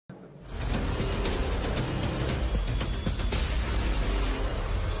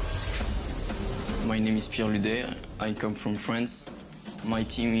My name is Pierre LUDET. I come from France. My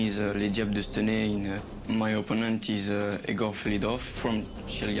team is Les Diables de Stenay. My opponent is Egor FILIDOV from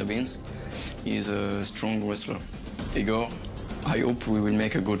Chelyabinsk. He's a strong wrestler. Egor, I hope we will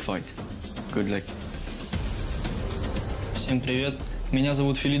make a good fight. Good luck. Всем привет. Меня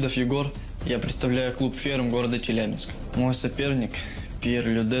зовут Филидов Егор. Я представляю клуб «Ферм» города Челябинск. Мой соперник Pierre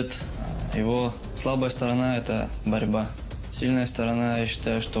LUDET. Его слабая сторона – это борьба. Сильная сторона, я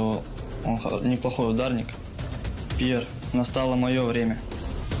считаю, что он неплохой ударник. Пьер, настало мое время.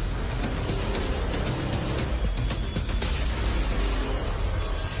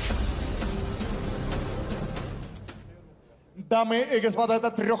 Дамы и господа, это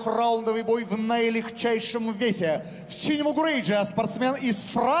трехраундовый бой в наилегчайшем весе. В синем угрейдже спортсмен из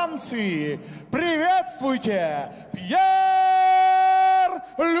Франции. Приветствуйте, Pierre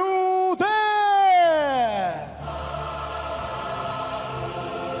LUDET!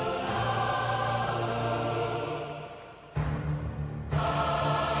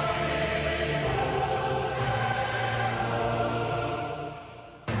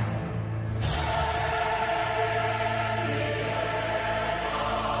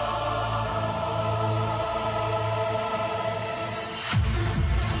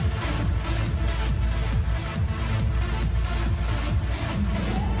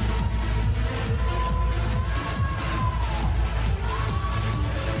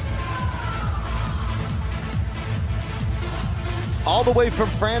 All the way from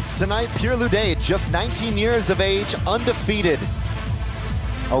France tonight, Pierre LUDET, just 19 years of age, undefeated.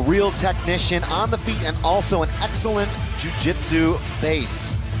 A real technician on the feet and also an excellent jiu-jitsu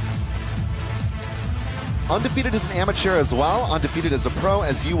base. Undefeated as an amateur as well, undefeated as a pro,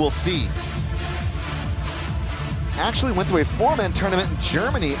 as you will see. Actually went through a four-man tournament in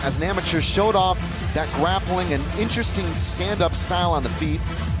Germany as an amateur, showed off that grappling and interesting stand-up style on the feet.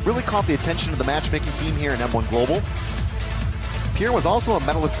 Really caught the attention of the matchmaking team here in M1 Global. Pierre was also a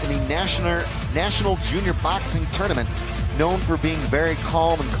medalist in the national junior boxing tournament, known for being very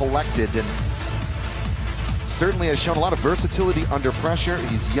calm and collected, and certainly has shown a lot of versatility under pressure.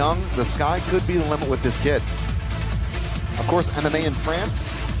 He's young. The sky could be the limit with this kid. Of course, MMA in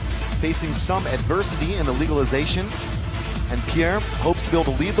France, facing some adversity in the legalization, and Pierre hopes to be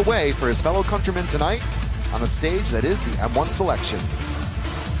able to lead the way for his fellow countrymen tonight on the stage that is the M1 selection.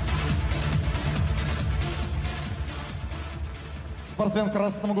 Спортсмен в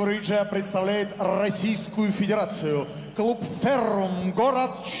красном угрейдже представляет Российскую Федерацию. Клуб «Ферм»,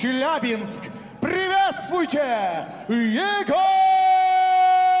 город Челябинск. Приветствуйте, Egor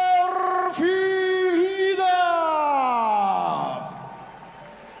FILIDOV!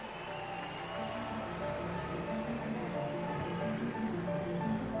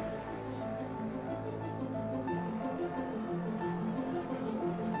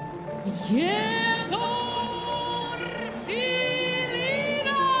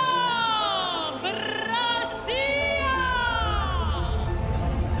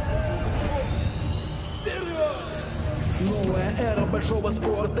 Новая эра большого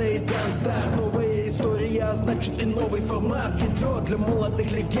спорта и дэнс-старт. Новая история, значит и новый формат идет для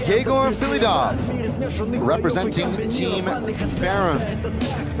молодых легенд. Egor FILIDOV, representing Team FILIDOV.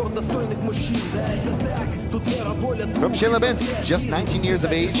 From Chelyabinsk, just 19 years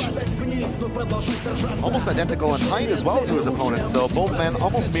of age. Almost identical in height as well to his opponent, so both men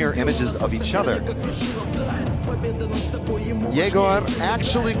almost mirror images of each other. Egor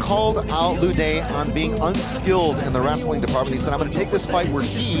actually called out LUDET on being unskilled in the wrestling department. He said, I'm going to take this fight where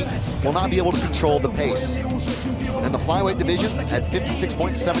he will not be able to control the pace. In the flyweight division at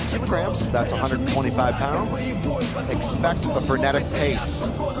 56.7 kilograms, that's 125 pounds, expect a frenetic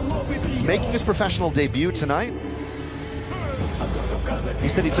pace. Making his professional debut tonight, he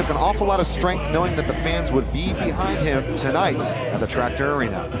said he took an awful lot of strength knowing that the fans would be behind him tonight at the Tractor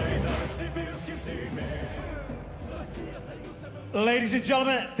Arena. Ladies and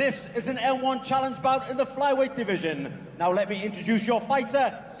gentlemen, this is an M1 challenge bout in the flyweight division. Now let me introduce your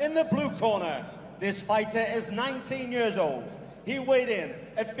fighter in the blue corner. This fighter is 19 years old. He weighed in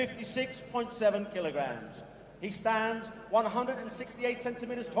at 56.7 kilograms. He stands 168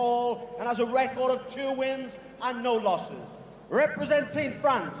 centimeters tall and has a record of 2 wins and no losses. Representing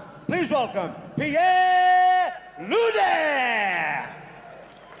France, please welcome Pierre LUDET!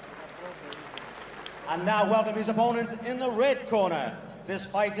 And now welcome his opponent in the red corner. This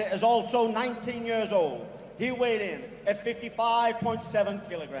fighter is also 19 years old. He weighed in at 55.7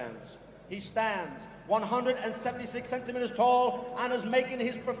 kilograms. He stands 176 centimeters tall and is making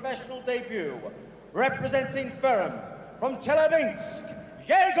his professional debut. Representing FILIDOV from Chelyabinsk,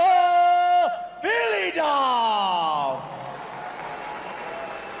 Egor FILIDOV!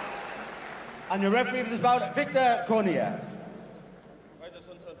 And your referee for this bout, Victor Korniev.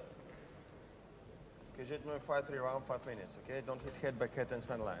 Okay, gentlemen, fight 3 rounds, 5 minutes, okay? Don't hit head, back head, and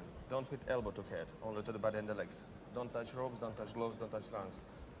span line. Don't hit elbow to head, only to the body and the legs. Don't touch ropes, don't touch gloves, don't touch rounds.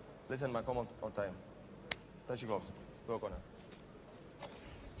 Listen, my command on time. Touch your gloves. Go corner.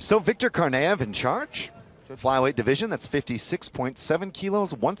 So Victor Korniev in charge. Flyweight division, that's 56.7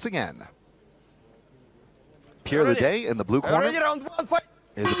 kilos once again. Pierre LUDET in the blue corner. Round 1, fight!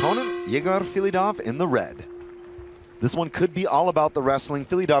 His opponent, Egor FILIDOV in the red. This one could be all about the wrestling.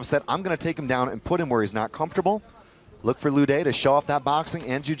 FILIDOV said, I'm going to take him down and put him where he's not comfortable. Look for LUDET to show off that boxing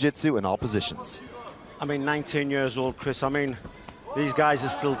and jiu-jitsu in all positions. I mean, 19 years old, Chris. I mean, these guys are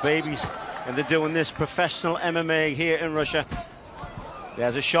still babies, and they're doing this professional MMA here in Russia.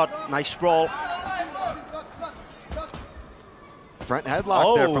 There's a shot, nice sprawl. Front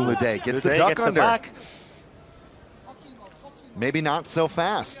headlock there from LUDET. Gets the duck under. Back. Maybe not so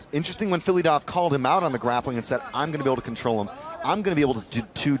fast. Interesting when FILIDOV called him out on the grappling and said, I'm going to be able to control him. I'm going to be able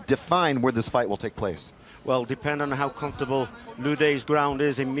to define where this fight will take place. Well, depending on how comfortable LUDET's ground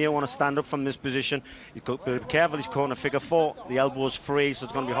is, he may want to stand up from this position. He's got to be careful, he's caught in a figure 4. The elbow's free, so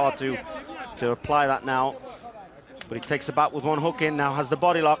it's going to be hard to apply that now. But he takes the back with one hook in, now has the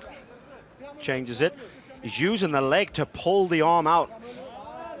body lock. Changes it. He's using the leg to pull the arm out.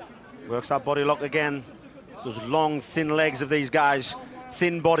 Works that body lock again. Those long, thin legs of these guys.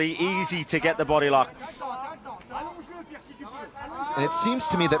 Thin body, easy to get the body lock. And it seems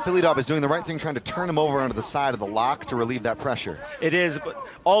to me that FILIDOV is doing the right thing, trying to turn him over onto the side of the lock to relieve that pressure. It is, but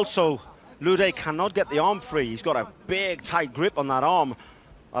also, LUDET cannot get the arm free. He's got a big, tight grip on that arm.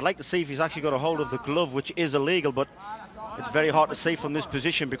 I'd like to see if he's actually got a hold of the glove, which is illegal, but it's very hard to see from this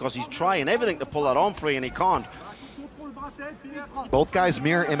position because he's trying everything to pull that arm free and he can't. Both guys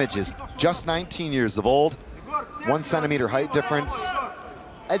mirror images, just 19 years of old, 1 centimeter height difference,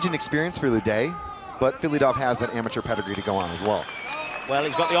 edge and experience for LUDET, but FILIDOV has that amateur pedigree to go on as well. Well,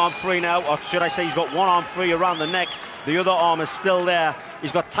 he's got the arm free now, or should I say he's got one arm free around the neck. The other arm is still there.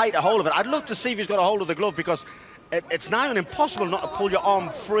 He's got tighter hold of it. I'd love to see if he's got a hold of the glove because it's now impossible not to pull your arm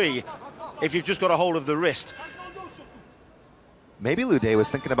free if you've just got a hold of the wrist. Maybe LUDET was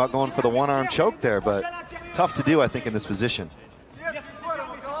thinking about going for the one-arm choke there, but tough to do, I think, in this position.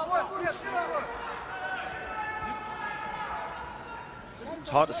 It's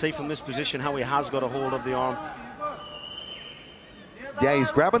hard to see from this position how he has got a hold of the arm. Yeah, he's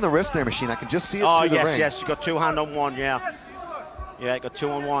grabbing the wrist there, Machine. I can just see it through the ring. Oh, yes, you got 2 hand on 1, yeah. Yeah, got 2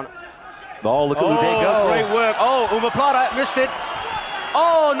 on 1. Oh, look at LUDET go. Great work. Oh, omoplata, missed it.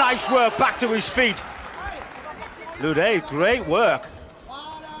 Oh, nice work, back to his feet. LUDET, great work.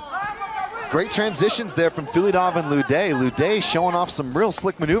 Great transitions there from FILIDOV and LUDET. LUDET showing off some real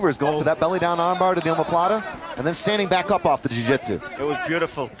slick maneuvers, going for that belly down armbar to the omoplata, and then standing back up off the jiu-jitsu. It was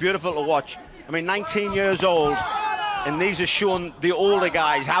beautiful, beautiful to watch. I mean, 19 years old, and these are showing the older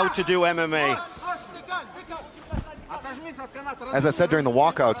guys how to do MMA. As I said during the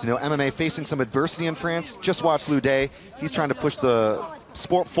walkouts, you know, MMA facing some adversity in France. Just watch LUDET. He's trying to push the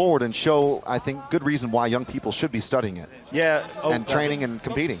sport forward and show, I think, good reason why young people should be studying it. Yeah. And training and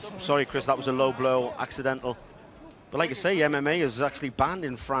competing. Sorry, Chris, that was a low blow, accidental. But like I say, MMA is actually banned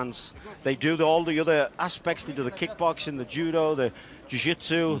in France. They do all the other aspects. They do the kickboxing, the judo, the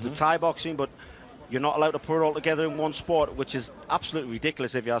jiu-jitsu, the Thai boxing, but you're not allowed to put it all together in one sport, which is absolutely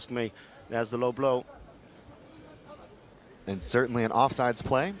ridiculous if you ask me. There's the low blow. And certainly an offsides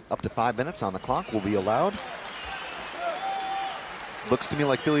play. Up to 5 minutes on the clock will be allowed. Looks to me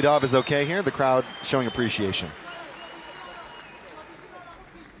like FILIDOV is okay here. The crowd showing appreciation.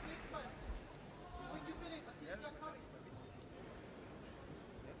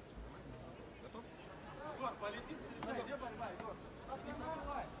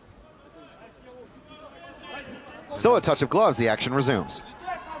 So a touch of gloves, the action resumes.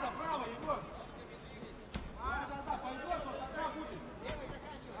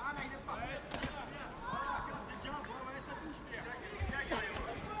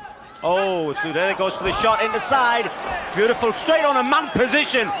 Oh, it's LUDET goes for the shot in the side. Beautiful, straight on a mount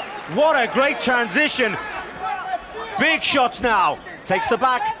position. What a great transition. Big shots now. Takes the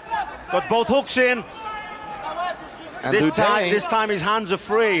back, got both hooks in. And this time his hands are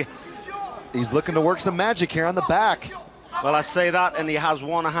free. He's looking to work some magic here on the back. Well, I say that, and he has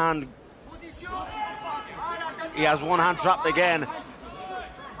one hand. He has one hand trapped again.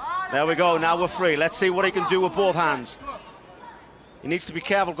 There we go, now we're free. Let's see what he can do with both hands. He needs to be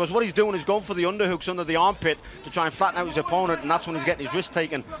careful because what he's doing is going for the underhooks under the armpit to try and flatten out his opponent, and that's when he's getting his wrist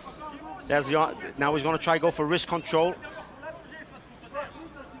taken. There's the, now he's going to try to go for wrist control.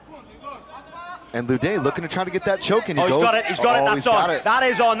 And LUDET looking to try to get that choke in. He's got it, he's got it, that's on. It. That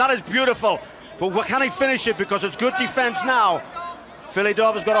is on, that is beautiful. But can he finish it? Because it's good defense now.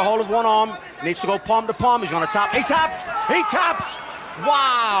 FILIDOV has got a hold of one arm, needs to go palm to palm. He's going to tap. He taps! He taps!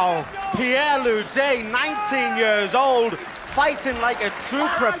 Wow! Pierre LUDET, 19 years old, fighting like a true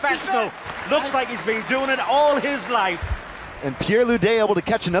professional. Looks like he's been doing it all his life. And Pierre LUDET able to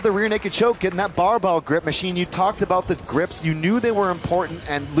catch another rear naked choke, getting that barbell grip machine. You talked about the grips. You knew they were important,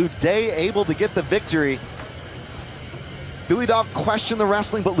 and LUDET able to get the victory. FILIDOV questioned the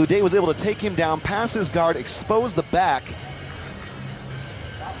wrestling, but LUDET was able to take him down, pass his guard, expose the back.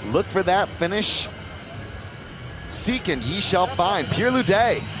 Look for that finish. Seek and ye shall find. Pierre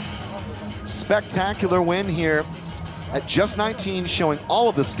LUDET, spectacular win here at just 19, showing all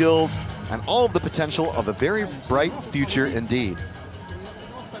of the skills and all of the potential of a very bright future indeed.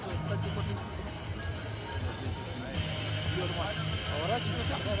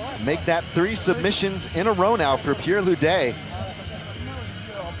 Make that 3 submissions in a row now for Pierre LUDET.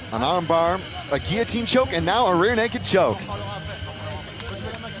 An armbar, a guillotine choke, and now a rear naked choke.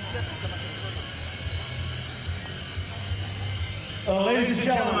 Ladies and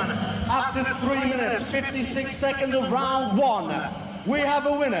gentlemen, after 3 minutes, 56 seconds of round 1, we have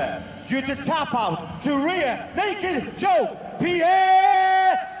a winner due to tap out to rear naked choke,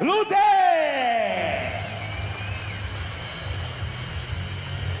 Pierre LUDET.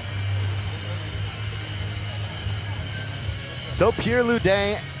 So Pierre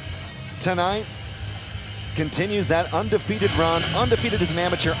LUDET tonight continues that undefeated run, undefeated as an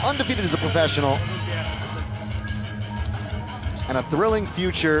amateur, undefeated as a professional, and a thrilling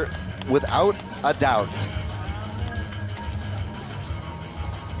future without a doubt.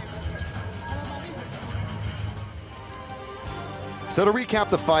 So to recap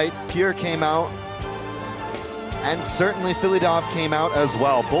the fight, Pierre came out, and certainly FILIDOV came out as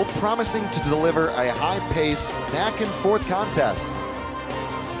well, both promising to deliver a high-paced, back-and-forth contest.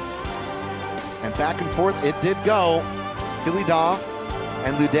 And back and forth it did go. FILIDOV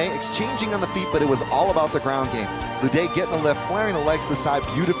and LUDET exchanging on the feet, but it was all about the ground game. LUDET getting the lift, flaring the legs to the side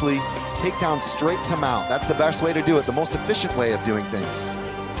beautifully, takedown straight to mount. That's the best way to do it, the most efficient way of doing things.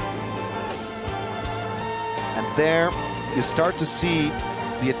 And there you start to see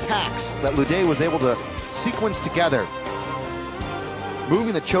the attacks that LUDET was able to sequence together.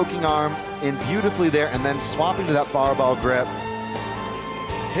 Moving the choking arm in beautifully there, and then swapping to that barbell grip.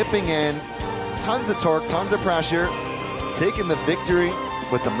 Hipping in, tons of torque, tons of pressure, taking the victory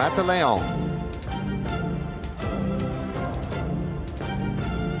with the Mataleon.